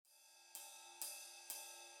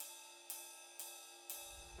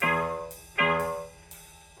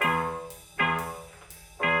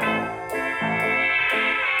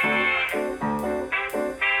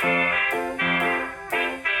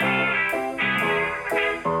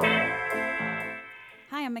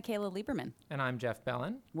Michaela Lieberman. And I'm Jeff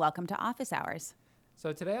Bellin. Welcome to Office Hours.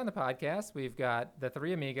 So today on the podcast, we've got the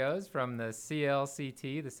three amigos from the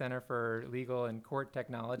CLCT, the Center for Legal and Court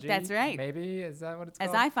Technology. That's right. Maybe, is that what it's called?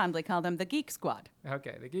 As I fondly call them, the Geek Squad.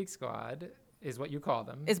 Okay, the Geek Squad is what you call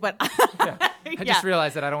them. Is what I just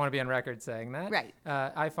realized that I don't want to be on record saying that. Right.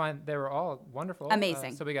 I find they were all wonderful.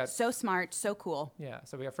 Amazing. So we got so smart, so cool. Yeah.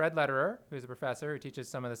 So we got Fred Lederer, who's a professor who teaches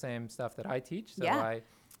some of the same stuff that I teach. So Yeah. I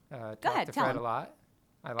Go talk ahead, to tell Fred him. a lot.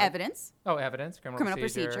 I Evidence. Evidence, criminal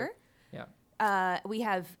procedure. Yeah. We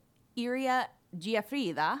have Iria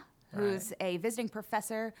Giafrida, who's a visiting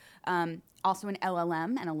professor, also an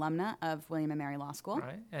LLM, an alumna of William & Mary Law School.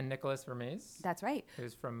 Right. And Nicholas Vermees. That's right.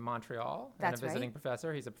 Who's from Montreal. That's and a visiting right.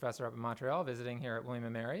 professor. He's a professor up in Montreal, visiting here at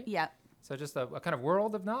William & Mary. Yeah. So just a kind of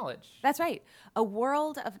world of knowledge. That's right. A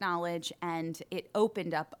world of knowledge, and it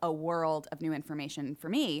opened up a world of new information for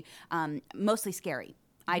me, mostly scary.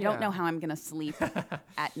 I don't know how I'm going to sleep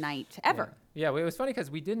at night ever. Yeah, well, it was funny because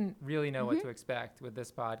we didn't really know what to expect with this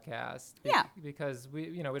podcast. Because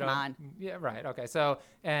we don't. Come on. Yeah, right. Okay. So,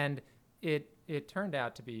 and it turned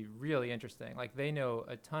out to be really interesting. Like they know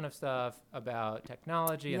a ton of stuff about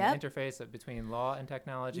technology and the interface between law and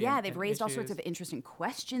technology. Yeah, they've raised all sorts of interesting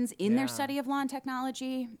questions in their study of law and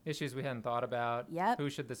technology. Issues we hadn't thought about. Yep. Who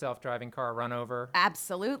should the self-driving car run over?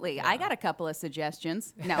 Absolutely. Yeah. I got a couple of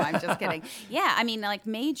suggestions. No, I'm just kidding. Yeah, I mean, like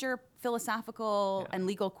major philosophical and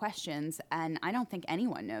legal questions, and I don't think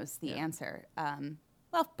anyone knows the answer.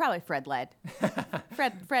 Well, probably Fred led.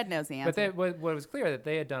 Fred knows the answer. But what was clear that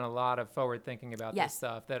they had done a lot of forward thinking about this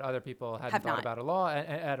stuff that other people hadn't thought about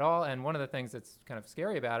at all. And one of the things that's kind of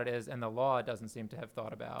scary about it is, and the law doesn't seem to have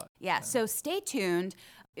thought about. Yeah, so stay tuned.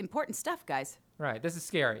 Important stuff, guys. Right. This is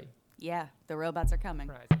scary. Yeah, the robots are coming.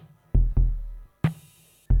 Right.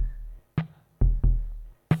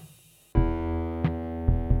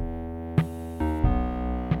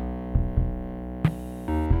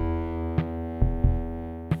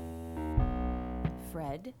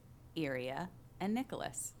 Fred, Iria, and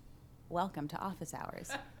Nicholas. Welcome to Office Hours.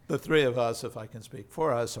 The three of us, if I can speak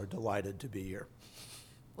for us, are delighted to be here.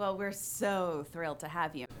 Well, we're so thrilled to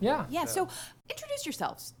have you. Yeah. Yeah, so introduce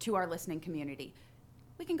yourselves to our listening community.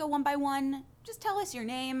 We can go one by one. Just tell us your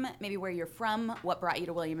name, maybe where you're from, what brought you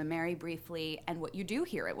to William & Mary briefly, and what you do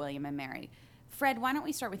here at William & Mary. Fred, why don't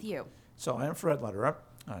we start with you? So I'm Fred Lederer.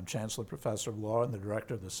 I'm Chancellor Professor of Law and the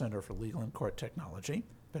Director of the Center for Legal and Court Technology,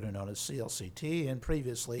 better known as CLCT, and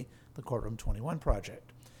previously the Courtroom 21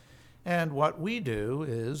 Project. And what we do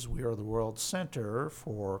is we are the world center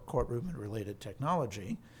for courtroom and related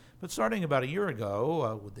technology. But starting about a year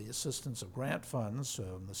ago, with the assistance of grant funds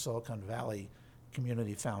from the Silicon Valley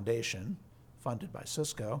Community Foundation, funded by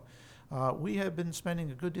Cisco, we have been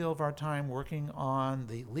spending a good deal of our time working on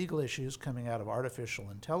the legal issues coming out of artificial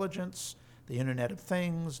intelligence, the Internet of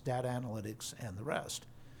Things, data analytics, and the rest.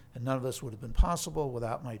 And none of this would have been possible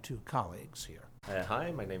without my two colleagues here.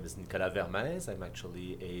 Hi, my name is Nicolas Vermees. I'm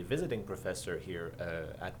actually a visiting professor here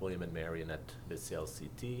at William & Mary and at the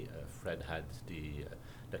CLCT. Fred had the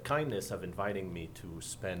kindness of inviting me to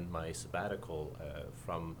spend my sabbatical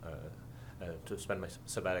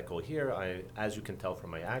here. As you can tell from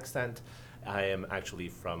my accent, I am actually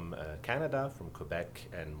from Canada, from Quebec,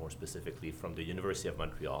 and more specifically from the University of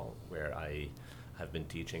Montreal, where I have been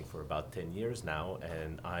teaching for about 10 years now,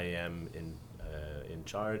 and I am in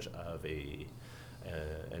charge of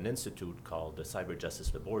an institute called the Cyber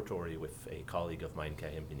Justice Laboratory with a colleague of mine,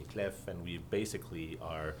 Karim Beniclef, and we basically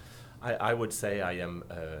are, I would say I am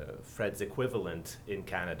Fred's equivalent in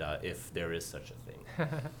Canada, if there is such a thing.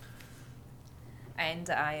 And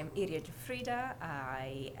I am Iria Giafrida.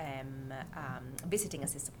 I am visiting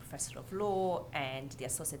assistant professor of law and the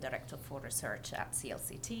associate director for research at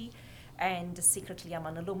CLCT. And secretly, I'm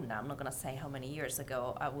an alumna. I'm not going to say how many years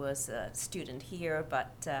ago I was a student here,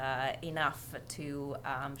 but enough to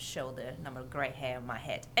show the number of gray hair on my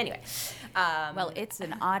head. Anyway. Well, it's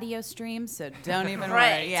an audio stream, so don't even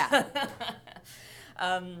right. worry. Yeah.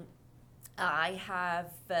 I have,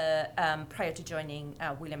 prior to joining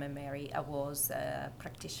William & Mary, I was a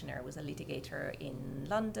practitioner, I was a litigator in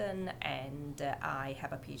London, and I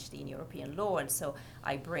have a PhD in European law, and so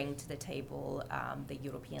I bring to the table the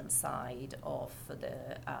European side of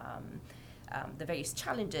the various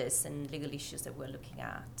challenges and legal issues that we're looking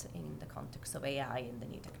at in the context of AI and the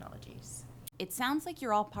new technologies. It sounds like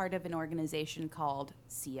you're all part of an organization called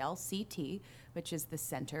CLCT, which is the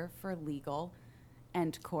Center for Legal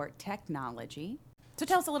and Court Technology. So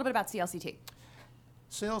tell us a little bit about CLCT.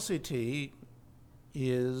 CLCT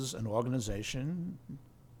is an organization.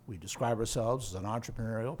 We describe ourselves as an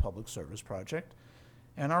entrepreneurial public service project,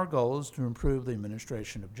 and our goal is to improve the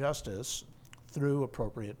administration of justice through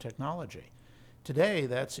appropriate technology. Today,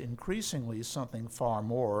 that's increasingly something far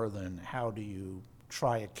more than how do you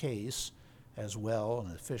try a case as well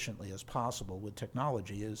and efficiently as possible with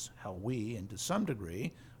technology is how we, and to some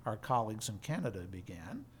degree, our colleagues in Canada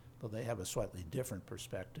began, though they have a slightly different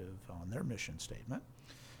perspective on their mission statement.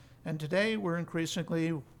 And today, we're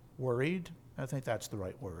increasingly worried, I think that's the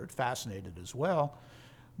right word, fascinated as well,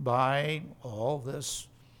 by all this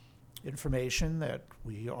information that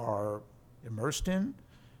we are immersed in,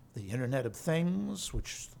 the Internet of Things,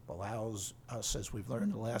 which allows us, as we've learned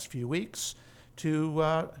in the last few weeks,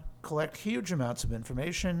 to collect huge amounts of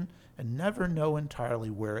information and never know entirely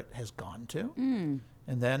where it has gone to.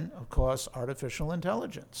 And then, of course, artificial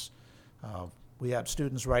intelligence. We have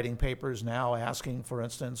students writing papers now asking, for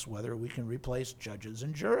instance, whether we can replace judges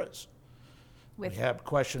and jurors. We have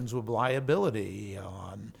questions with liability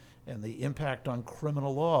and the impact on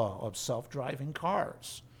criminal law of self-driving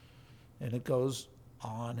cars. And it goes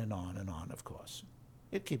on and on and on, of course.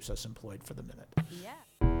 It keeps us employed for the minute. Yeah.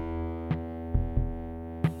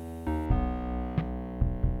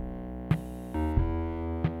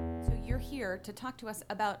 So you're here to talk to us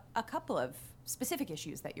about a couple of specific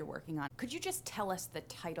issues that you're working on. Could you just tell us the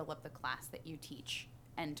title of the class that you teach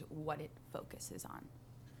and what it focuses on?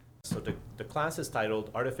 So the class is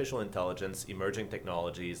titled Artificial Intelligence, Emerging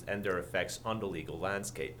Technologies, and Their Effects on the Legal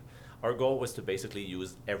Landscape. Our goal was to basically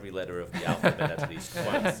use every letter of the alphabet at least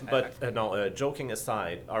once. But joking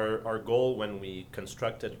aside, our goal when we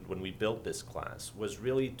built this class was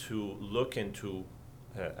really to look into,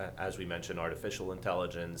 as we mentioned, artificial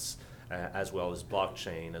intelligence, as well as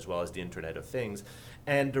blockchain, as well as the Internet of Things,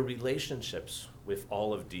 and the relationships with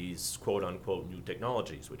all of these quote-unquote new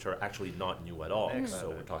technologies, which are actually not new at all. So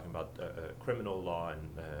we're talking about criminal law and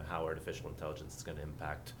how artificial intelligence is going to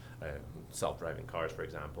impact self-driving cars, for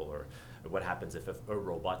example, or what happens if a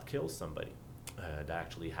robot kills somebody. That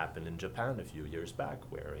actually happened in Japan a few years back,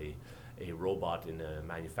 where a robot in a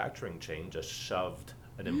manufacturing chain just shoved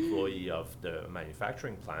an employee of the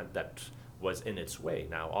manufacturing plant that was in its way.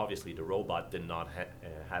 Now, obviously, the robot did not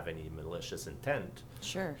have any malicious intent.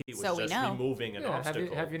 Sure. He was so we just know. removing an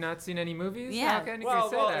obstacle. Have you not seen any movies? Yeah. How can you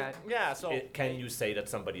say that? Yeah, so can you say that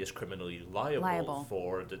somebody is criminally liable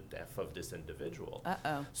for the death of this individual?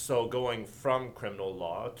 Uh-oh. So going from criminal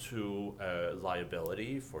law to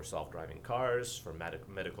liability for self-driving cars, for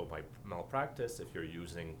medical malpractice, if you're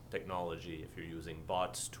using technology, if you're using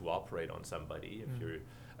bots to operate on somebody, if you're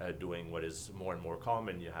doing what is more and more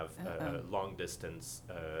common, you have long-distance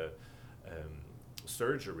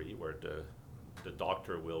surgery where the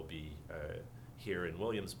doctor will be here in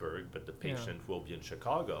Williamsburg, but the patient will be in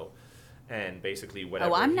Chicago. And basically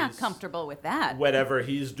whatever I'm not comfortable with that. Whatever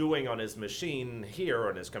he's doing on his machine here,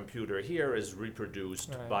 on his computer here, is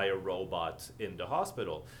reproduced by a robot in the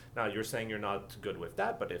hospital. Now, you're saying you're not good with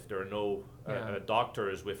that, but if there are no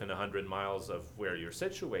doctors within 100 miles of where you're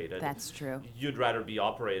situated, that's true. You'd rather be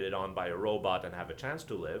operated on by a robot and have a chance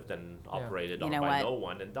to live than operated on by no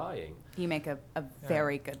one and dying. You make a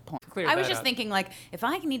very good point. Clear I was that just up. thinking, like, if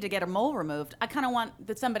I need to get a mole removed, I kind of want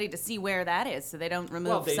somebody to see where that is so they don't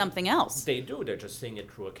remove something else. They do. They're just seeing it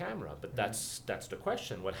through a camera. But that's the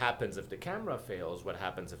question. What happens if the camera fails? What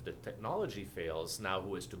happens if the technology fails? Now,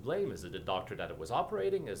 who is to blame? Is it the doctor that it was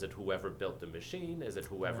operating? Is it whoever built the machine? Is it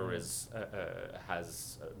whoever was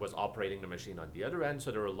operating the machine on the other end?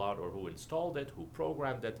 So there are a lot, or who installed it, who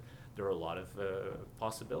programmed it. There are a lot of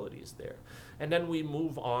possibilities there. And then we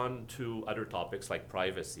move on to other topics like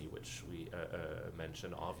privacy, which we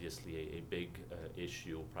mentioned, obviously a big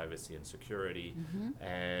issue, privacy and security.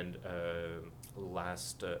 And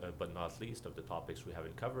last but not least of the topics we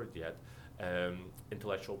haven't covered yet,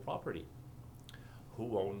 intellectual property.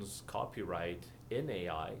 Who owns copyright in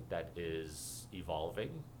AI that is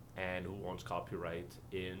evolving, and who owns copyright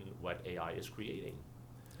in what AI is creating?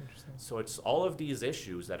 So it's all of these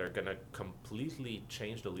issues that are going to completely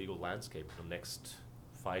change the legal landscape for the next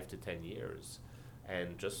 5 to 10 years,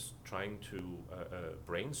 and just trying to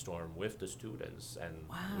brainstorm with the students and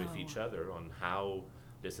with each other on how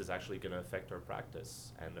this is actually going to affect our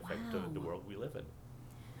practice and affect the world we live in.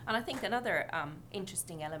 And I think another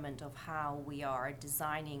interesting element of how we are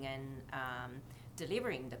designing and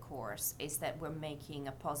delivering the course is that we're making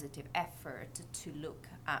a positive effort to look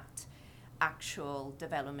at actual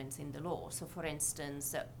developments in the law. So for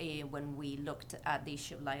instance, when we looked at the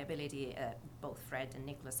issue of liability, both Fred and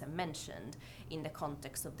Nicholas have mentioned, in the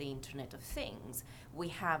context of the Internet of Things, we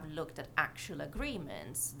have looked at actual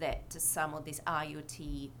agreements that some of these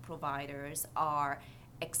IoT providers are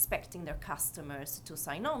expecting their customers to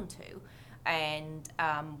sign on to. And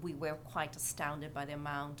we were quite astounded by the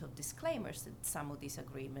amount of disclaimers that some of these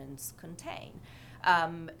agreements contain.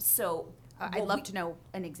 I'd love to know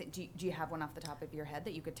do you have one off the top of your head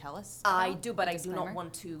that you could tell us? I do, but I do disclaimer? not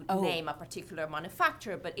want to name a particular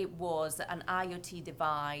manufacturer, but it was an IoT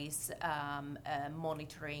device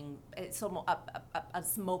monitoring, it's almost a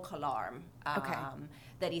smoke alarm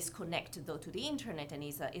that is connected though to the internet and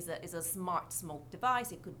is a smart smoke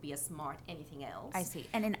device. It could be a smart anything else. I see.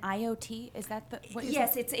 And an IoT, is that the what is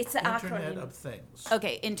Yes, it's an Internet acronym. of Things.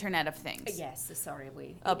 Okay, Internet of Things. Yes, sorry,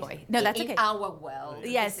 Oh boy. No, that's in okay. our world.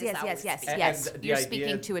 Yes, this is our yes. speech. And the You're idea-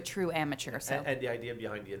 speaking to a true amateur, so. And the idea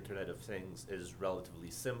behind the Internet of Things is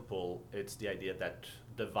relatively simple. It's the idea that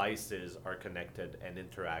devices are connected and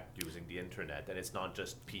interact using the internet, and it's not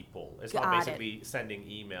just people. It's Got not it. basically sending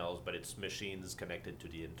emails, but it's machines connected to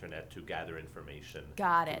the internet to gather information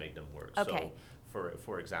Got to it. make them work. Okay. So,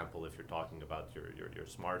 for example, if you're talking about your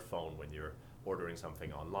smartphone when you're ordering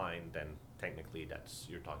something online, then technically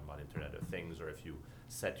you're talking about Internet of Things. Or if you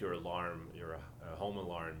set your alarm, your home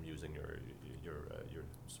alarm using your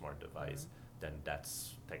smart device, then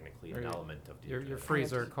that's technically an Or element of the Your Internet.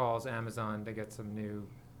 freezer calls Amazon to get some new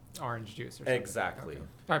orange juice or something. Exactly. Okay.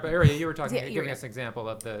 All right, but Arya, you were talking, Yeah, giving you're- us an example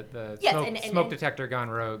of the Yes, smoke, and smoke detector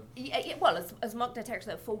gone rogue. Yeah, well, a smoke detector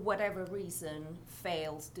that for whatever reason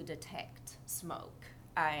fails to detect smoke.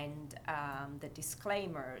 And the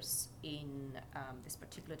disclaimers in this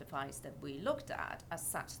particular device that we looked at are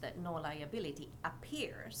such that no liability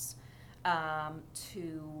appears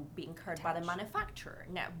to be incurred by the manufacturer.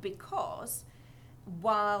 Now, because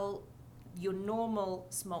while your normal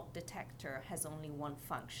smoke detector has only one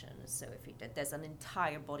function, so there's an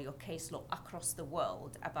entire body of case law across the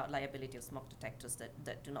world about liability of smoke detectors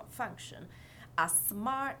that do not function, a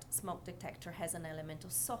smart smoke detector has an element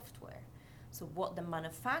of software. So what the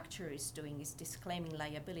manufacturer is doing is disclaiming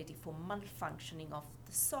liability for malfunctioning of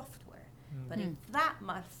the software. But if that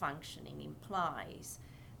malfunctioning implies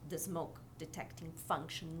the smoke detecting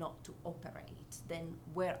function not to operate, then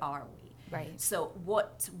where are we? Right. So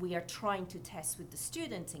what we are trying to test with the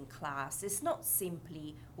students in class is not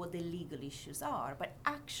simply what the legal issues are, but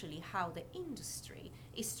actually how the industry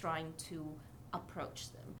is trying to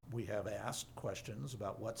approach them. We have asked questions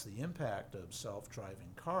about what's the impact of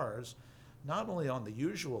self-driving cars, not only on the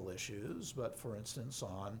usual issues, but for instance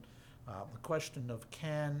on the question of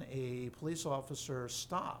can a police officer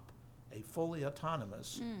stop a fully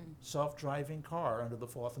autonomous self-driving car under the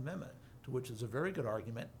Fourth Amendment, to which is a very good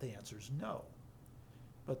argument. The answer is no.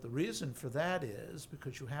 But the reason for that is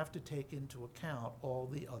because you have to take into account all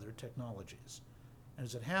the other technologies. And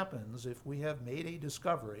as it happens, if we have made a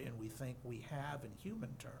discovery, and we think we have in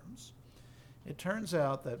human terms, it turns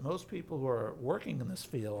out that most people who are working in this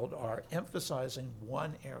field are emphasizing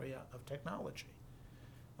one area of technology.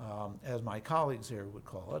 As my colleagues here would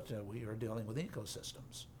call it, we are dealing with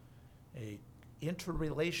ecosystems, a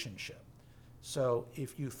interrelationship. So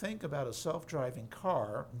if you think about a self-driving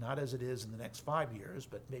car, not as it is in the next 5 years,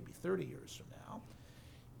 but maybe 30 years from now,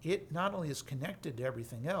 it not only is connected to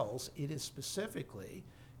everything else, it is specifically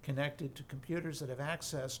connected to computers that have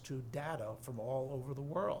access to data from all over the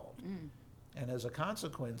world. And as a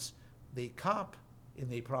consequence, the cop in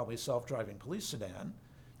the probably self-driving police sedan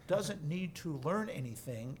doesn't need to learn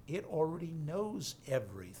anything. It already knows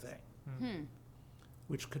everything,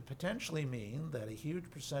 which could potentially mean that a huge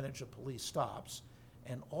percentage of police stops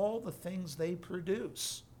and all the things they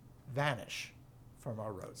produce vanish from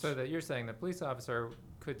our roads. So that you're saying the police officer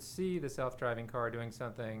could see the self-driving car doing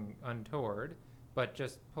something untoward, but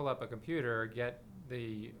just pull up a computer, get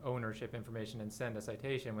the ownership information and send a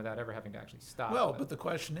citation without ever having to actually stop. Well, it. but the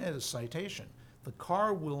question is citation. The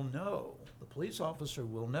car will know, the police officer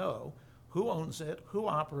will know who owns it, who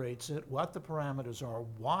operates it, what the parameters are,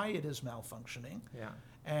 why it is malfunctioning. Yeah.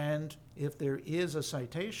 And if there is a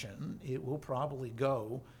citation, it will probably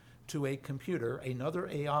go to a computer, another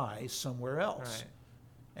AI somewhere else. Right.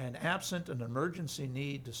 And absent an emergency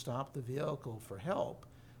need to stop the vehicle for help,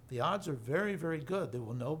 the odds are very, very good there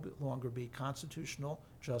will no longer be constitutional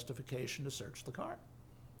justification to search the car.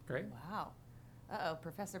 Great. Wow. Uh-oh,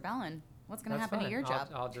 Professor Bellin, what's going to That's happen fine. to your job?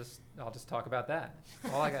 I'll just talk about that.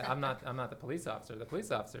 All I got, I'm not the police officer. The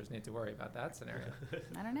police officers need to worry about that scenario.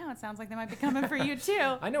 I don't know. It sounds like they might be coming for you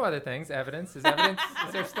too. I know other things. Evidence is evidence.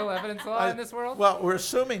 Is there still evidence law in this world? Well, we're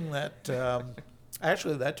assuming that,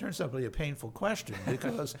 actually, that turns out to be a painful question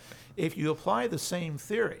because if you apply the same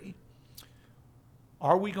theory,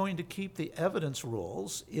 are we going to keep the evidence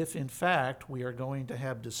rules if, in fact, we are going to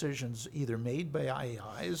have decisions either made by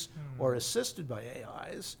AIs or assisted by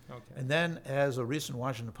AIs? Okay. And then, as a recent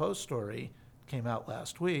Washington Post story came out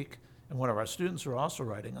last week, and one of our students are also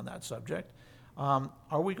writing on that subject,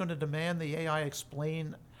 are we going to demand the AI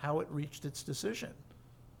explain how it reached its decision?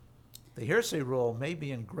 The hearsay rule may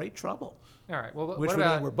be in great trouble, All right. Well, which what would mean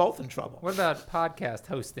about we're both in trouble. what about podcast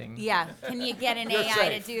hosting? Yeah, can you get an You're AI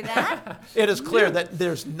safe. to do that? It is clear that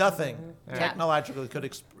there's nothing Yeah. technologically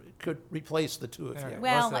could replace the two of All you. right.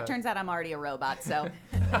 Well, What's it turns out I'm already a robot, so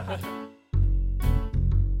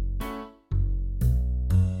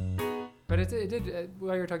But it did,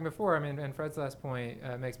 while you were talking before, I mean, and Fred's last point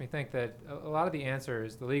makes me think that a lot of the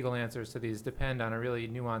answers, the legal answers to these, depend on a really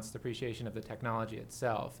nuanced appreciation of the technology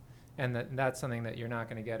itself. And that's something that you're not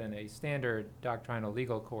going to get in a standard doctrinal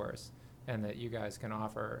legal course, and that you guys can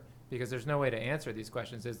offer, because there's no way to answer these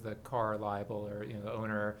questions. Is the car liable, or the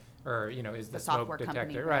owner, or is the smoke software company,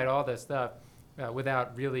 detector, right. right? All this stuff,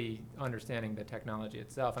 without really understanding the technology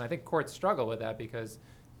itself. And I think courts struggle with that because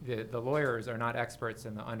the lawyers are not experts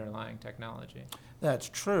in the underlying technology. That's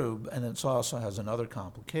true, and it also has another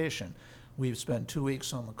complication. We've spent 2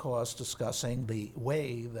 weeks on the course discussing the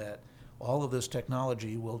way that all of this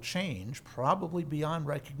technology will change, probably beyond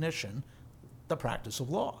recognition, the practice of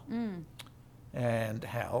law. And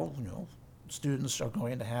how, students are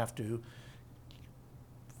going to have to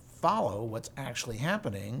follow what's actually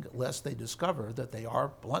happening lest they discover that they are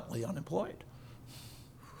bluntly unemployed.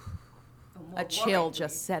 a chill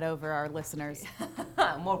just set over our listeners.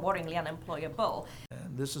 More worryingly unemployable.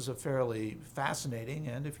 And this is a fairly fascinating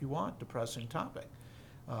and, if you want, depressing topic.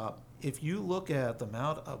 If you look at the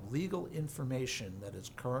amount of legal information that is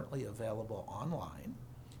currently available online,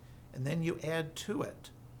 and then you add to it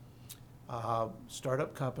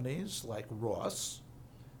startup companies like Ross,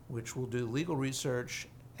 which will do legal research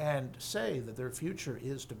and say that their future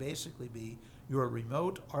is to basically be your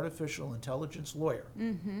remote artificial intelligence lawyer.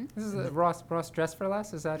 This is Ross Dress for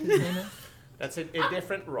Less. Is that his name? That's a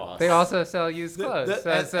different Ross. They also sell used clothes.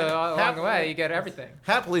 and so along the happily- way, you get everything.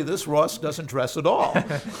 Happily, this Ross doesn't dress at all.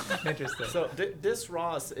 Interesting. So this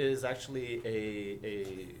Ross is actually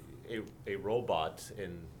a robot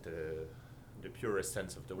in the purest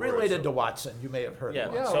sense of the word. Related So- to Watson, you may have heard Yeah,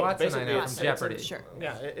 of Yeah, Watson. so Watson I basically know it's- from it's a- Jeopardy. Sure.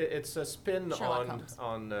 Yeah, it's a spin Sherlock Holmes.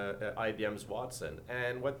 on IBM's Watson.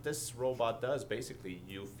 And what this robot does, basically,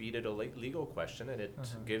 you feed it a legal question, and it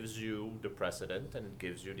gives you the precedent, and it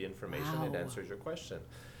gives you the information, and Wow. answers your question.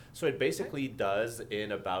 So it basically does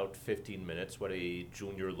in about 15 minutes what a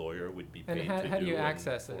junior lawyer would be paid And how to do do you in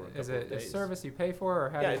access it? for a Is couple it of a days. service you pay for, or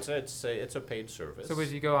how Yeah, do you, it's a paid service. so would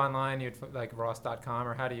you go online, you'd like Ross.com,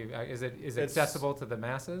 or how do you, is it It's- accessible to the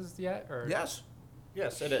masses yet? Or? Yes.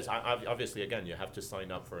 Yes, it is. Obviously, again, you have to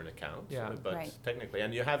sign up for an account. Yeah. But Right. technically,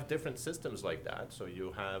 and you have different systems like that. So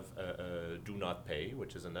you have Do Not Pay,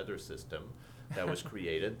 which is another system that was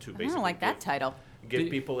created to I basically don't like that title. give Do-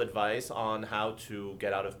 people advice on how to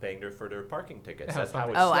get out of paying for their parking tickets. Yeah, That's how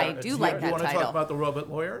funny. it Oh, I started. do You like that want to title. talk about the robot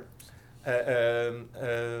lawyer?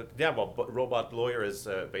 Yeah, well, Robot Lawyer is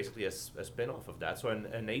basically a spin-off of that. So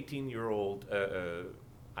an 18-year-old,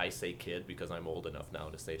 I say kid because I'm old enough now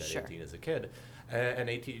to say that Sure. 18 is a kid, an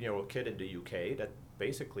 18-year-old kid in the UK that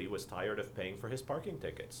basically was tired of paying for his parking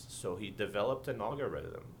tickets. So he developed an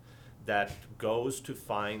algorithm that goes to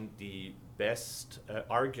find the best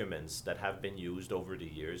arguments that have been used over the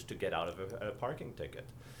years to get out of a parking ticket.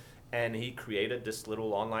 And he created this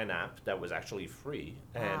little online app that was actually free,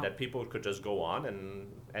 Wow. and that people could just go on,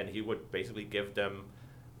 and he would basically give them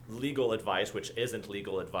legal advice, which isn't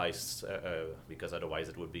legal advice because otherwise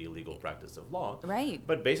it would be legal practice of law. Right.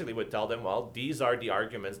 But basically would tell them, well, these are the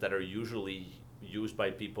arguments that are usually used by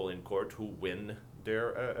people in court who win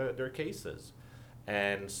their cases.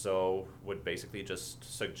 And so would basically just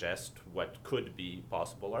suggest what could be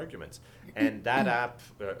possible arguments. And that app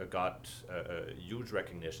got huge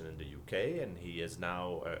recognition in the UK, and he is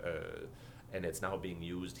now, and it's now being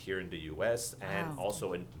used here in the US and Wow.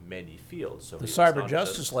 also in many fields. So The it's Cyber not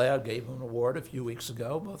Justice just- Lab gave him an award a few weeks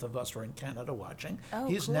ago. Both of us were in Canada watching. Oh,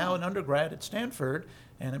 He's cool. now an undergrad at Stanford,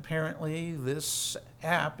 and apparently this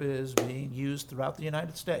app is being used throughout the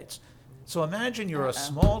United States. So imagine you're a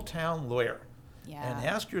small town lawyer. And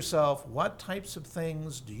Yeah. ask yourself, what types of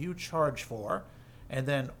things do you charge for? And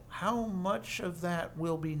then how much of that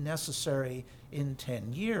will be necessary in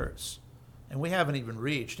 10 years? And we haven't even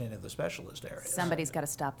reached any of the specialist areas. Somebody's got to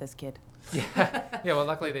stop this kid. Yeah, well,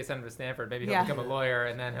 luckily they sent him to Stanford. Maybe he'll Yeah. become a lawyer,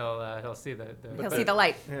 and then he'll see the He'll see the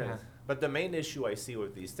light. Yeah. But the main issue I see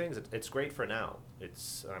with these things, it's great for now.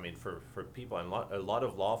 It's, I mean, for people, and a lot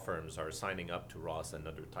of law firms are signing up to Ross and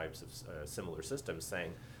other types of similar systems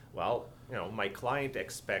saying, well, my client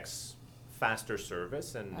expects faster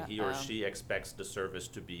service, and he or she expects the service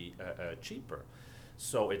to be cheaper.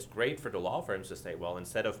 So it's great for the law firms to say, well,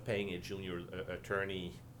 instead of paying a junior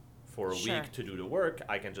attorney for a Sure. week to do the work,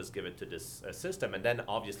 I can just give it to this system, and then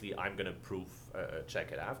obviously I'm going to proof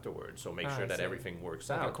check it afterwards. So make Ah, sure I that see. everything works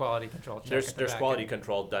Like a out. quality control check. There's at the there's back quality end.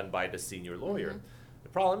 control done by the senior lawyer. The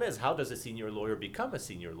problem is, how does a senior lawyer become a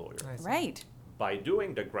senior lawyer? I see. Right. By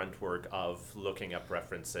doing the grunt work of looking up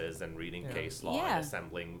references and reading Yeah. case law Yeah. and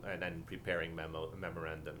assembling and then preparing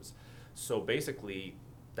memorandums. So basically,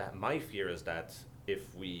 that my fear is that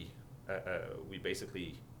if we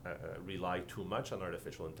basically rely too much on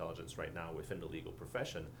artificial intelligence right now within the legal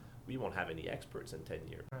profession, we won't have any experts in 10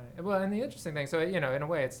 years. Right. Well, and the interesting thing, so, in a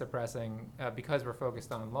way it's depressing because we're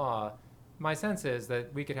focused on law. My sense is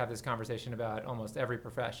that we could have this conversation about almost every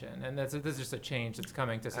profession, and this is just a change that's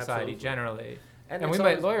coming to society Absolutely. generally. And And it's we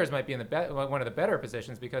always- lawyers might be in one of the better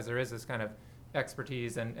positions because there is this kind of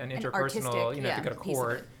expertise and interpersonal, artistic, to go to piece of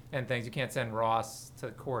court it. and things. You can't send Ross to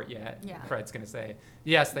court yet. Yeah. Fred's going to say,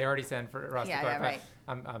 yes, they already sent for Ross Yeah, to court. yeah, but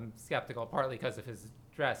right. I'm skeptical partly because of his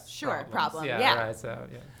dress Sure, problems. problem, Yeah, yeah. right, so,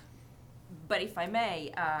 yeah. But if I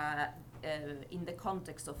may, in the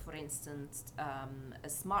context of, for instance, a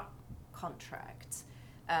smart contract,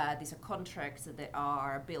 these are contracts that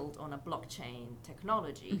are built on a blockchain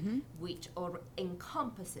technology, which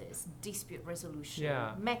encompasses dispute resolution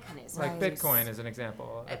Yeah. mechanisms. Like Right. Bitcoin is an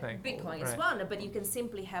example, I think. Bitcoin is Right. one, but you can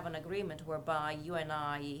simply have an agreement whereby you and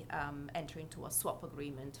I enter into a swap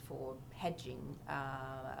agreement for hedging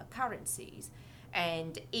currencies.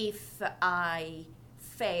 And if I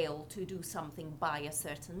fail to do something by a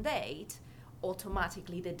certain date,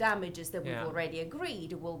 automatically the damages that Yeah. we've already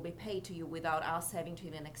agreed will be paid to you without us having to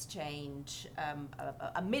even exchange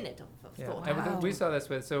a minute of Yeah, thought. and Wow. we saw this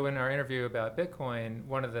so in our interview about Bitcoin,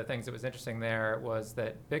 one of the things that was interesting there was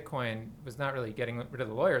that Bitcoin was not really getting rid of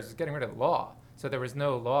the lawyers, it was getting rid of the law. So there was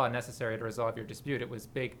no law necessary to resolve your dispute. It was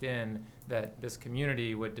baked in that this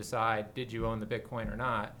community would decide, did you own the Bitcoin or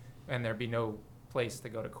not? And there'd be no place to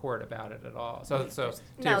go to court about it at all. So to your Now point,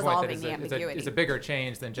 that solving is the ambiguity. it's a bigger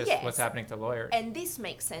change than just what's Yes. happening to lawyers. And this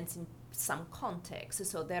makes sense in some contexts.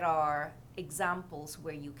 So there are examples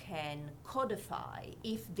where you can codify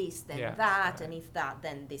if this, then Yes, that, right. and if that,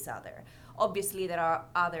 then this other. Obviously, there are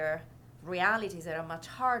other realities that are much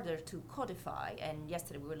harder to codify. And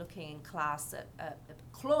yesterday we were looking in class at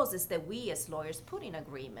clauses that we as lawyers put in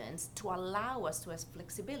agreements to allow us to have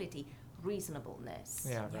flexibility, reasonableness.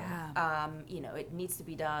 Yeah, right. Yeah. It needs to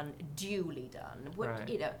be done, duly done,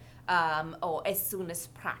 Right. or as soon as It's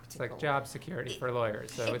practical. like job security for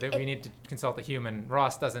lawyers. So it- we need to consult a human.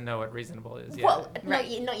 Ross doesn't know what reasonable is yet. Well,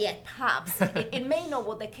 Right. not yet, perhaps. it may know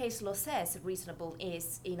what the case law says reasonable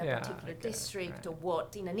is in a Yeah, particular I get it, district, right. or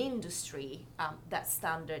what in an industry that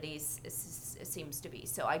standard seems to be.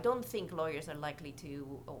 So I don't think lawyers are likely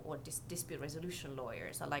to, or dispute resolution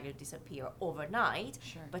lawyers are likely to disappear overnight.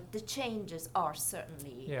 Sure. But the changes are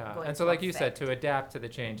certainly Yeah, going and so to like you said, affect. to adapt to the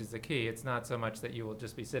change is the key. It's not so much that you will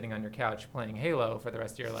just be sitting on your couch playing Halo for the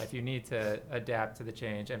rest of your life. You need to adapt to the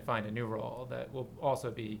change and find a new role that will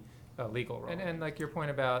also be a legal role. And like your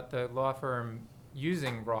point about the law firm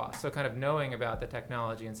using Ross, so kind of knowing about the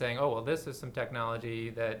technology and saying, oh, well, this is some technology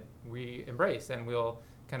that we embrace and we'll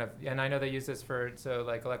kind of, and I know they use this for, so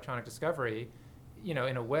like electronic discovery, in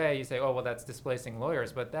a way you say, oh, well, that's displacing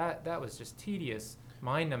lawyers, but that was just tedious,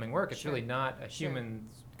 mind-numbing work. It's Sure. really not a Sure. human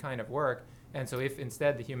kind of work. And so if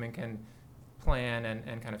instead the human can plan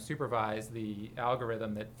and kind of supervise the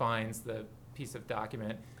algorithm that finds the piece of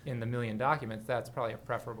document in the million documents, that's probably a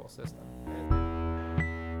preferable system.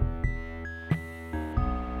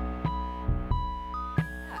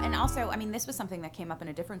 And also, I mean, this was something that came up in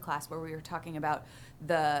a different class where we were talking about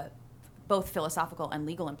both philosophical and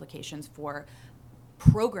legal implications for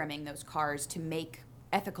programming those cars to make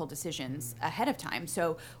ethical decisions ahead of time.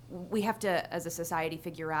 So we have to, as a society,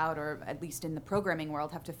 figure out, or at least in the programming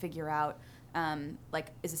world, have to figure out,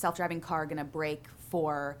 is a self-driving car going to brake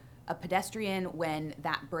for a pedestrian when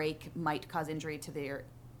that brake might cause injury to their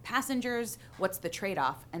passengers? What's the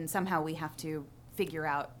trade-off? And somehow we have to figure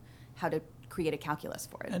out how to create a calculus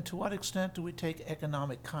for it. And to what extent do we take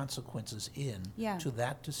economic consequences Yeah. to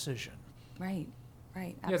that decision? Right.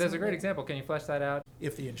 Yeah, there's a great absolutely. example. Can you flesh that out?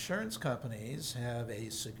 If the insurance companies have a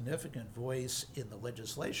significant voice in the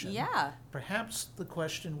legislation, Yeah. perhaps the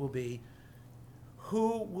question will be,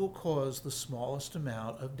 who will cause the smallest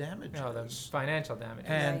amount of damages? No, the financial damage.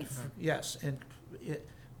 And Right. yes, and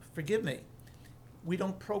forgive me, we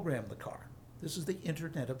don't program the car. This is the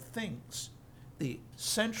Internet of Things. The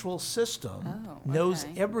central system Oh, knows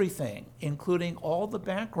okay. everything, including all the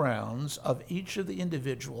backgrounds of each of the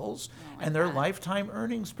individuals I don't like and their that. lifetime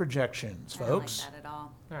earnings projections, I don't folks. like that at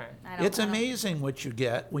all. All right. I don't- It's I don't- amazing what you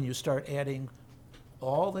get when you start adding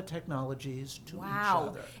all the technologies to each Wow.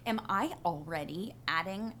 other. Am I already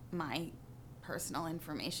adding my personal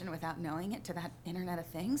information without knowing it to that Internet of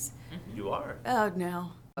Things? You are. Oh,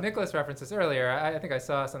 no. Nicholas referenced this earlier. I think I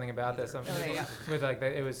saw something about this. there you go. With like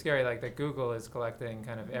it was scary, like that Google is collecting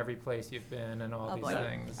kind of every place you've been and all Oh, these boy.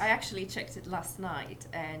 things. I actually checked it last night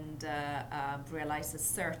and realized the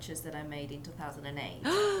searches that I made in 2008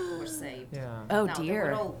 were saved. Yeah. Oh, now, They dear.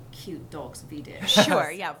 were all cute dogs videos. Sure,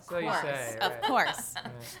 yeah, of So you course. say, Of right. course. Yeah.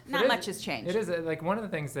 Not It much is- has changed. It is like one of the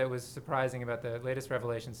things that was surprising about the latest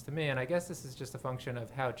revelations to me, and I guess this is just a function of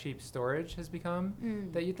how cheap storage has become.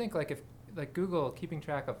 Mm. That you think like if like Google keeping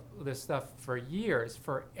track of this stuff for years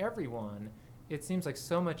for everyone, it seems like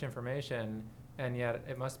so much information, and yet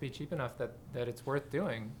it must be cheap enough that it's worth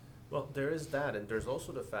doing. Well, there is that, and there's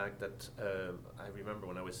also the fact that I remember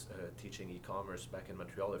when I was teaching e-commerce back in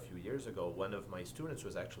Montreal a few years ago, one of my students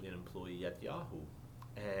was actually an employee at Yahoo.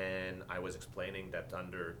 And I was explaining that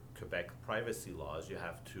under Quebec privacy laws, you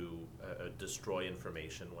have to destroy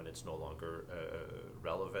information when it's no longer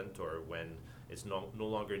relevant or when it's no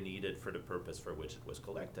longer needed for the purpose for which it was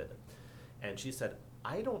collected. And she said,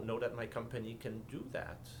 I don't know that my company can do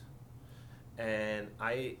that. And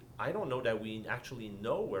I don't know that we actually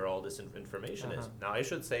know where all this information is. Now, I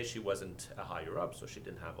should say she wasn't a higher up, so she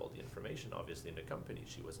didn't have all the information, obviously, in the company.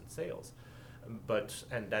 She was in sales.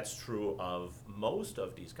 And that's true of most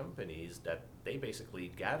of these companies, that they basically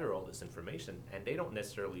gather all this information and they don't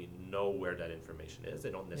necessarily know where that information is.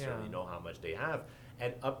 They don't necessarily know how much they have.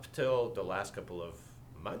 And up till the last couple of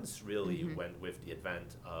months, really, when with the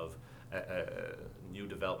advent of new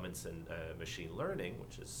developments in machine learning,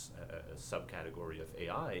 which is a subcategory of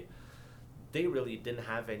AI, they really didn't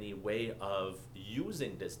have any way of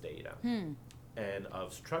using this data and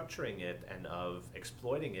of structuring it and of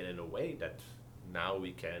exploiting it in a way that now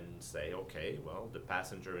we can say, okay, well, the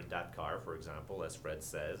passenger in that car, for example, as Fred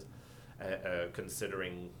says,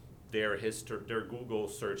 considering their Google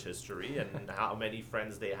search history and how many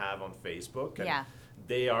friends they have on Facebook, and Yeah.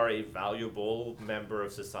 they are a valuable member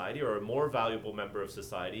of society, or a more valuable member of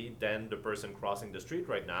society than the person crossing the street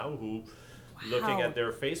right now who, looking Wow. at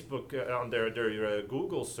their Facebook, on their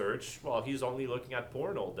Google search, well, he's only looking at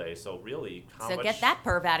porn all day. So really, how So much? get that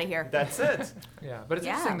perv out of here. That's it. Yeah, but it's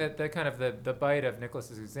Yeah. interesting that the kind of the bite of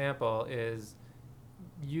Nicholas's example is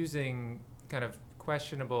using kind of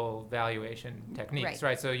questionable valuation techniques,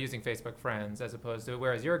 right? So using Facebook friends as opposed to,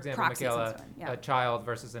 whereas your example, Proxies and Michaela, so on, yeah. a child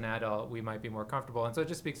versus an adult, we might be more comfortable. And so it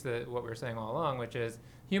just speaks to what we were saying all along, which is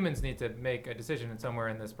humans need to make a decision somewhere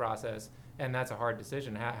in this process, and that's a hard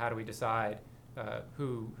decision. How do we decide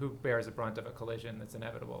who bears the brunt of a collision that's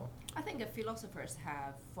inevitable? I think that philosophers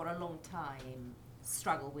have, for a long time,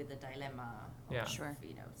 struggled with the dilemma. Yeah. Of, Sure.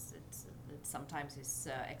 You know, it sometimes is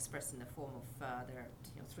expressed in the form of there are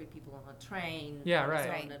three people on a train. Yeah, and so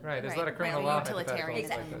right, on and- right. There's a Right, lot of criminal right, law utilitarian. hypotheticals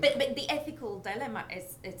Exactly. like this. But the ethical dilemma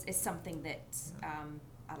is something that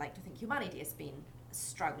I like to think humanity has been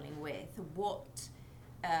struggling with. What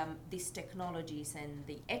these technologies and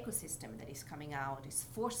the ecosystem that is coming out is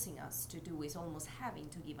forcing us to do is almost having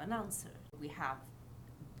to give an answer. We have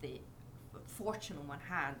the fortune on one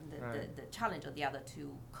hand, the challenge on the other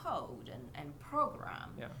to code and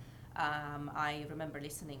program. Yeah. I remember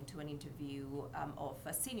listening to an interview of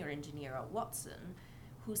a senior engineer at Watson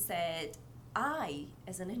who said, I,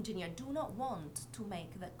 as an engineer, do not want to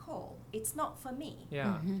make that call. It's not for me.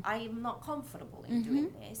 Yeah. I am not comfortable in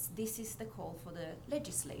doing this. This is the call for the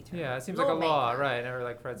legislator. Yeah, it seems like a law, lawmaker. right? Or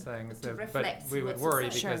like Fred's saying, To but reflect we would what worry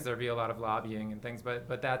society- because Sure. there'd be a lot of lobbying and things.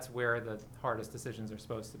 But that's where the hardest decisions are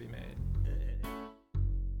supposed to be made.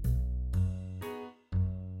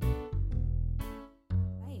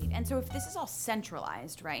 Right. And so if this is all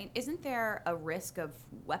centralized, right, isn't there a risk of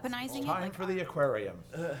weaponizing it? Time Like, for the aquarium.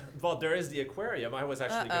 Well, there is the aquarium. I was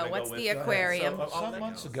actually going to go what's with the aquarium? So, Some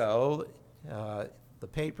months ago, the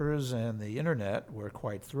papers and the internet were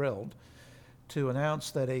quite thrilled to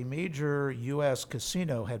announce that a major U.S.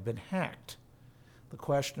 casino had been hacked. The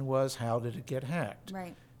question was, how did it get hacked?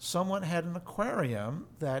 right. Someone had an aquarium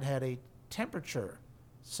that had a temperature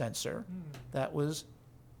sensor that was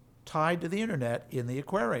tied to the internet in the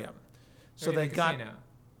aquarium. So Maybe they the got casino.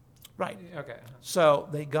 right. Okay. So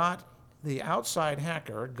they got the outside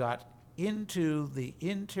hacker got into the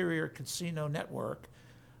interior casino network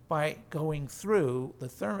by going through the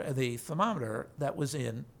thermometer that was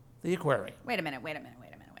in the aquarium. Wait a minute.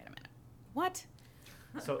 What?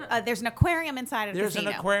 So There's an aquarium inside of the There's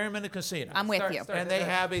casino. an aquarium in a casino. I'm with you. And they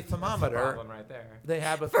have a That's the thermometer. problem right there. They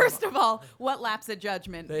have a First of all, what lapse of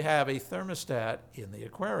judgment? they have a thermostat in the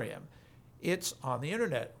aquarium. It's on the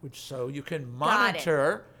internet, which so you can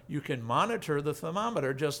monitor you can monitor the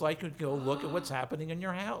thermometer just like you can go look at what's happening in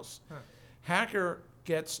your house. Hacker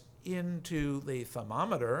gets into the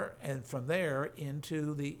thermometer and from there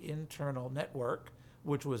into the internal network,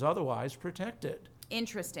 which was otherwise protected.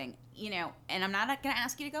 Interesting. And I'm not going to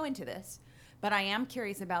ask you to go into this, but I am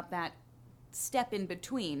curious about that step in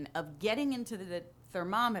between of getting into the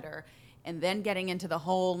thermometer and then getting into the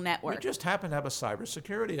whole We network. just happen to have a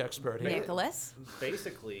cybersecurity expert here. Nicholas?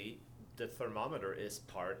 Basically, the thermometer is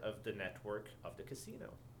part of the network of the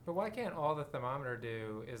casino. But why can't all the thermometer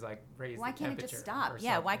do is like raise Why the can't it temperature? just stop? or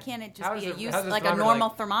Yeah, why something? can't it How just does be the- how does the like a thermometer, normal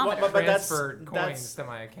thermometer? Well, but that's- transfer coins that's- to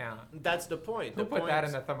my account? That's the point. Who the put point, that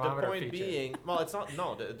in the thermometer The point feature? being, well, it's not.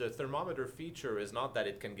 No, the thermometer feature is not that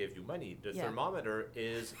it can give you money. The Yeah. thermometer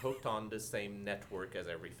is hooked on the same network as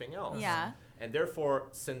everything else. Yeah. And therefore,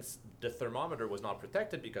 since the thermometer was not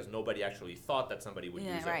protected because nobody actually thought that somebody would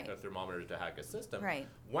Yeah, use right. a thermometer to hack a system, Right.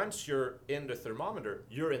 once you're in the thermometer,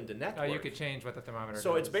 you're in the Oh, network. you could change what the thermometer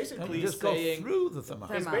So does. it's And basically you just saying go through the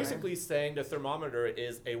thermometer. it's Thermometer. basically saying the thermometer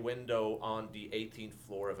is a window on the 18th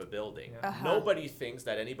floor of a building. Yeah. Uh-huh. Nobody thinks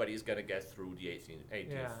that anybody's going to get through the 18th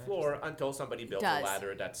Yeah, floor until somebody builds Does. a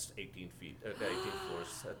ladder that's 18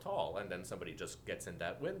 floors tall, and then somebody just gets in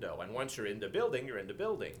that window. And once you're in the building, you're in the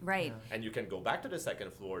building. Right. And you can go back to the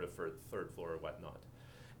second floor, the third floor, or whatnot.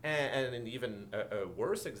 And an even a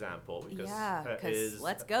worse example, because Yeah, because is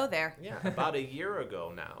let's go there. yeah, about a year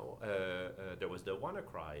ago now, there was the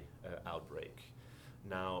WannaCry outbreak.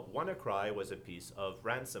 Now, WannaCry was a piece of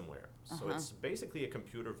ransomware. So Uh-huh. it's basically a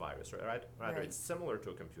computer virus, right? Rather, Right. it's similar to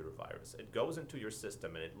a computer virus. It goes into your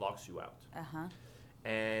system and it locks you out. Uh-huh.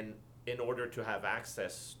 And in order to have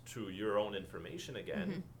access to your own information again,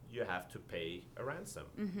 Mm-hmm. you have to pay a ransom.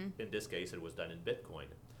 In this case, it was done in Bitcoin.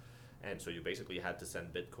 And so you basically had to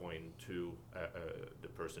send Bitcoin to the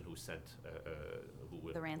person who sent,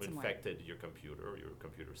 who The ransomware. infected your computer or your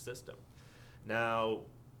computer system. Now,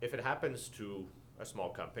 if it happens to a small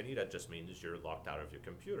company, that just means you're locked out of your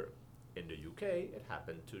computer. In the UK, it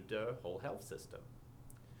happened to the whole health system.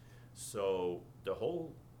 So the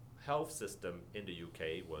whole health system in the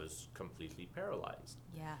UK was completely paralyzed.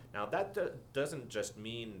 Yeah. Now, that doesn't just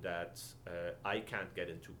mean that I can't get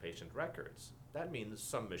into patient records. That means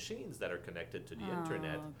some machines that are connected to the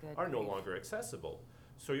internet Oh, good are no grief. longer accessible.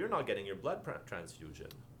 So you're not getting your blood transfusion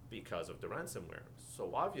because of the ransomware.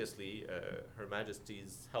 So obviously, Her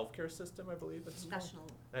Majesty's healthcare system, I believe it's called. National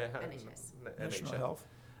Uh, NHS. National NHS.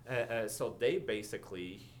 Health. So they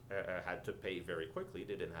basically had to pay very quickly.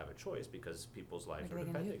 They didn't have a choice because people's lives What are were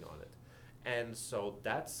they gonna do? depending on it. And so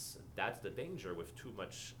that's the danger with too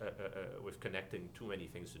much, with connecting too many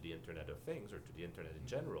things to the Internet of Things or to the Internet in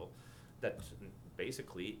general, that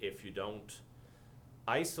basically if you don't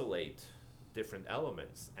isolate different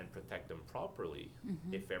elements and protect them properly,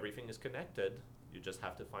 if everything is connected, you just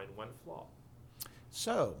have to find one flaw.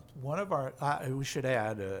 So, one of our, we should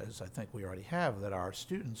add, as I think we already have, that our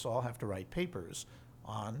students all have to write papers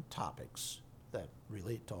on topics that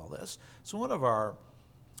relate to all this. So, one of our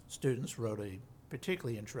students wrote a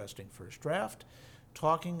particularly interesting first draft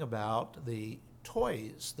talking about the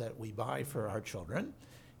toys that we buy for our children,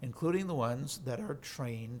 including the ones that are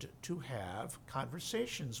trained to have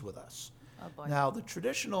conversations with us. Oh, boy. Now, the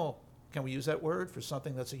traditional, can we use that word for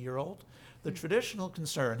something that's a year old? The traditional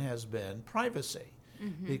concern has been privacy,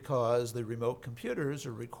 because the remote computers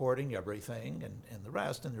are recording everything and the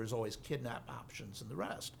rest, and there's always kidnap options and the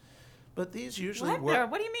rest. But these usually work.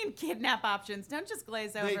 What do you mean kidnap options? Don't just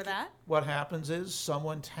glaze They- over that. What happens is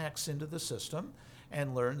someone hacks into the system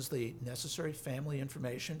and learns the necessary family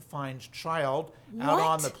information, finds child out on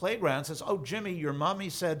What? the playground, says, "Oh, Jimmy, your mommy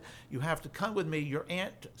said you have to come with me. Your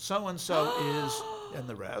aunt so-and-so is," and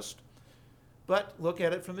the rest. But look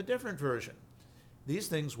at it from a different version. These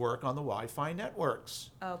things work on the Wi-Fi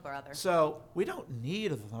networks. Oh, brother. So we don't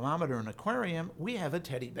need a thermometer and aquarium. We have a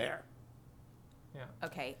teddy bear. Yeah.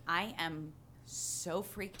 Okay, I am so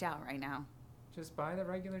freaked out right now. Just buy the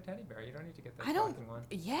regular teddy bear. You don't need to get the I don't. talking one.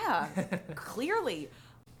 Yeah, clearly.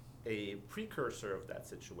 A precursor of that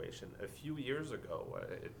situation, a few years ago,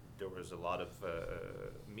 there was a lot of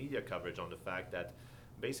media coverage on the fact that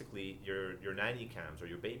basically your nanny cams or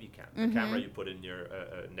your baby cam, the camera you put in your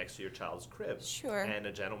next to your child's crib, Sure. and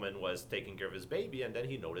a gentleman was taking care of his baby, and then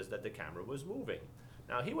he noticed that the camera was moving.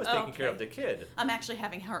 Now he was taking care of the kid. I'm actually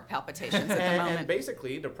having heart palpitations at the And moment.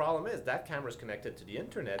 basically, the problem is that camera is connected to the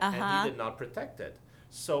internet, Uh-huh. and he did not protect it.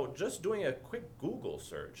 So just doing a quick Google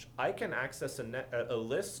search, I can access a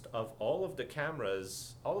list of all of the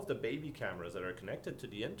cameras, all of the baby cameras that are connected to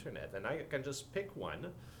the internet, and I can just pick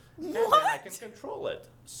one. and then I can control it.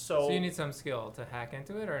 So you need some skill to hack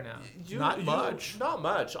into it, or no? Not much. Not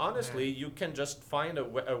much. Honestly, you can just find a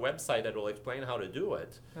website that will explain how to do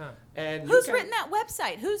it. Huh. And Who's written that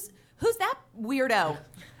website? Who's that weirdo?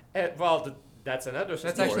 That's another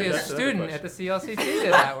story. That's actually a That's another student question. at the CLCT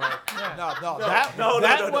did that work. Yeah.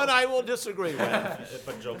 That one I will disagree with.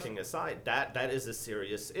 But joking aside, that is a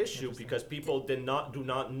serious issue because people do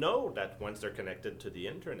not know that once they're connected to the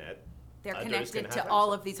internet, They're others connected can to have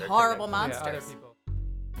all access. of these They're horrible connected. Yeah, other monsters. people.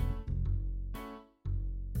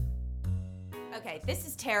 Okay, this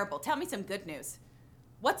is terrible. Tell me some good news.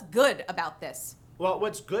 What's good about this? Well,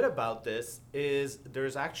 what's good about this is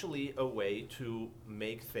there's actually a way to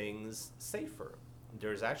make things safer.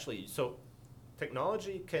 There's actually, so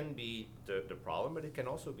technology can be the problem, but it can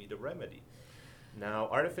also be the remedy. Now,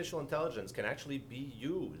 artificial intelligence can actually be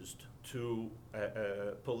used to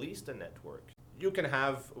police the network. You can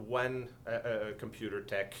have one computer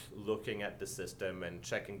tech looking at the system and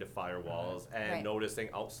checking the firewalls and Right. noticing,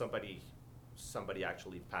 oh, somebody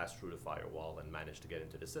actually passed through the firewall and managed to get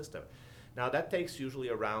into the system. Now, that takes usually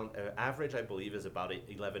around, average, I believe, is about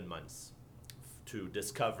 11 months to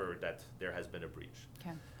discover that there has been a breach.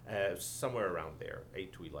 Okay. Somewhere around there,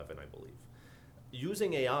 8 to 11, I believe.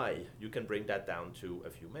 Using AI, you can bring that down to a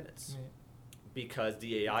few minutes Yeah. because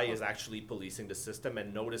the AI is actually policing the system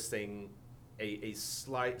and noticing a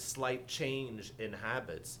slight change in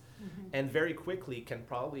habits, and very quickly can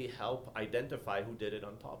probably help identify who did it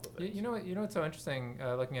on top of it. You know what's so interesting,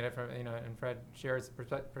 looking at it from, and Fred shares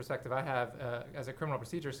perspective I have as a criminal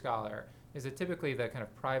procedure scholar, is that typically the kind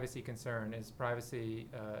of privacy concern is privacy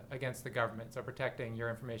against the government, so protecting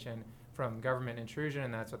your information from government intrusion,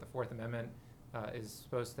 and that's what the Fourth Amendment is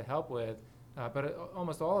supposed to help with. But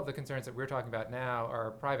almost all of the concerns that we're talking about now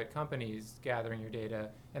are private companies gathering your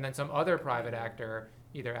data, and then some other private actor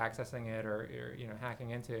either accessing it or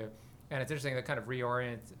hacking into. And it's interesting to kind of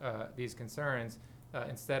reorient these concerns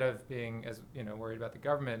instead of being as worried about the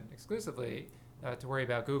government exclusively, to worry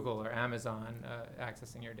about Google or Amazon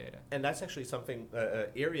accessing your data. And that's actually something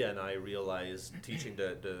Iria and I realized teaching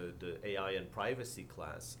the AI and privacy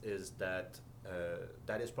class is that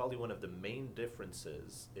that is probably one of the main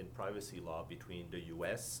differences in privacy law between the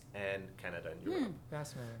US and Canada and Europe.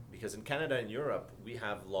 Fascinating. Because in Canada and Europe, we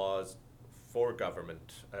have laws for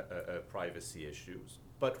government privacy issues,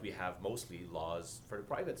 but we have mostly laws for the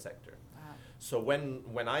private sector. Wow. So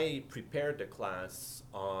when I prepared the class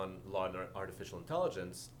on law and artificial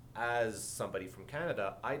intelligence, as somebody from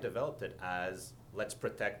Canada, I developed it as let's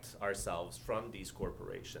protect ourselves from these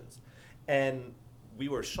corporations. And we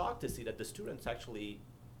were shocked to see that the students actually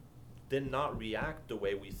did not react the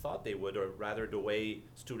way we thought they would, or rather the way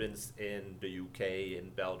students in the UK, in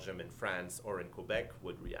Belgium, in France, or in Quebec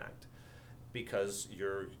would react. Because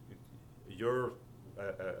your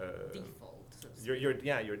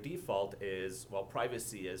default is, well,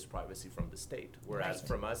 privacy is privacy from the state, whereas Right.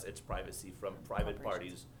 from us, it's privacy from private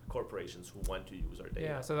parties, corporations who want to use our data.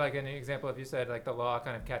 Yeah, so like an example, if you said like the law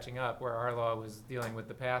kind of catching up, where our law was dealing with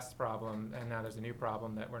the past problem, and now there's a new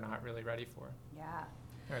problem that we're not really ready for. Yeah.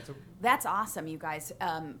 All right, so That's awesome, you guys.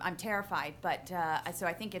 I'm terrified, but so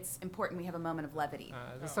I think it's important we have a moment of levity.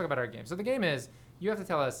 let's talk about our game. So the game is, you have to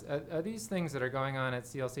tell us, are these things that are going on at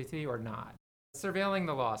CLCT or not? Surveilling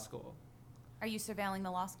the law school. Are you surveilling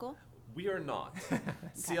the law school? We are not.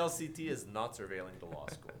 CLCT is not surveilling the law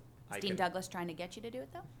school. Is Dean Douglas trying to get you to do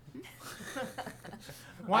it, though?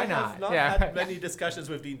 Why I not? have not Yeah. had many discussions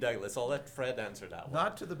with Dean Douglas. I'll let Fred answer that one.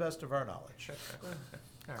 Not to the best of our knowledge. All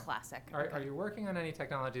right. Classic. Are Okay. you working on any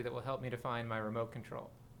technology that will help me to find my remote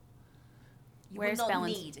control? You Where's will not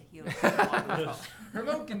balance? need your remote control.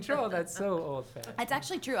 Remote control, that's so old-fashioned. It's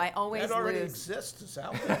actually true. I always That already lose. exists. It's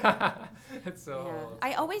out there. It's so Yeah. old.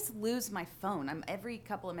 I always lose my phone. I'm every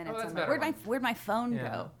couple of minutes. that's I'm like, better where'd my phone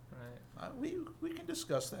Yeah, go? right. We can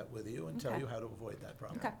discuss that with you and tell Okay. you how to avoid that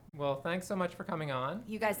problem. Okay. Well, thanks so much for coming on.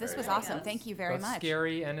 You guys, this Very was nice. awesome. Thank you very Both much.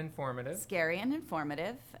 Scary and informative. Scary and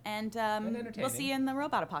informative, and we'll entertaining. see you in the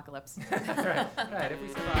robot apocalypse. Right, if we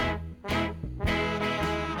survive.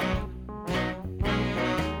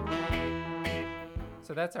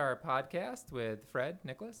 So that's our podcast with Fred,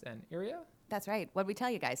 Nicholas, and Iria. That's right. What'd we tell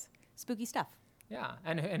you guys? Spooky stuff. Yeah,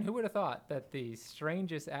 and who would have thought that the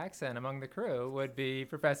strangest accent among the crew would be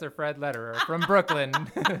Professor Fred Lederer from Brooklyn?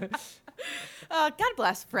 God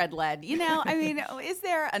bless Fred Led. You know, I mean, is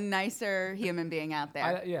there a nicer human being out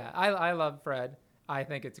there? I love Fred. I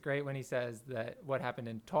think it's great when he says that what happened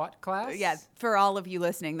in taught class. Yeah, for all of you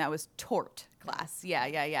listening, that was tort class. Yeah.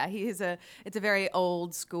 It's a very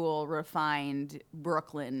old school, refined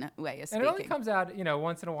Brooklyn way of And speaking. it only comes out,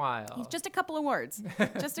 once in a while. Just a couple of words.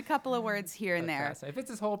 Just a couple of words here and there. It fits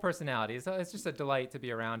his whole personality. So it's just a delight to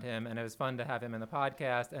be around him, and it was fun to have him in the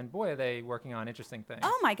podcast. And boy, are they working on interesting things.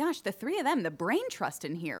 Oh my gosh, the three of them, the brain trust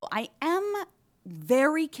in here. I am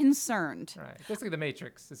very concerned. Right. Basically, the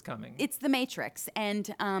Matrix is coming. It's the Matrix, and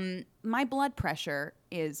my blood pressure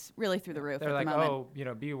is really through the roof They're at like, the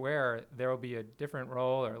moment. be aware there will be a different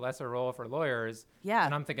role or lesser role for lawyers. Yeah.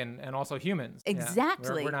 And I'm thinking, and also humans. Yeah.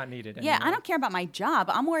 Exactly. We're not needed Yeah, anymore. I don't care about my job.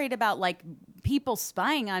 I'm worried about like people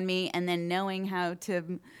spying on me and then knowing how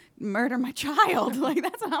to murder my child. Like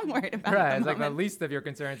that's what I'm worried about. Right. At It's the like the moment. least of your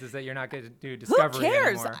concerns is that you're not going to do Who discovery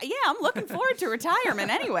cares? anymore. Yeah, I'm looking forward to retirement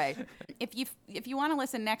anyway. If you want to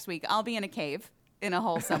listen next week, I'll be in a cave in a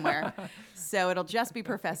hole somewhere. So it'll just be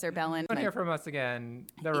Professor Bellin. Don't hear from us again.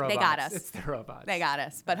 The They robots. got us. It's the robots. They got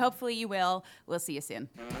us. But hopefully you will. We'll see you soon.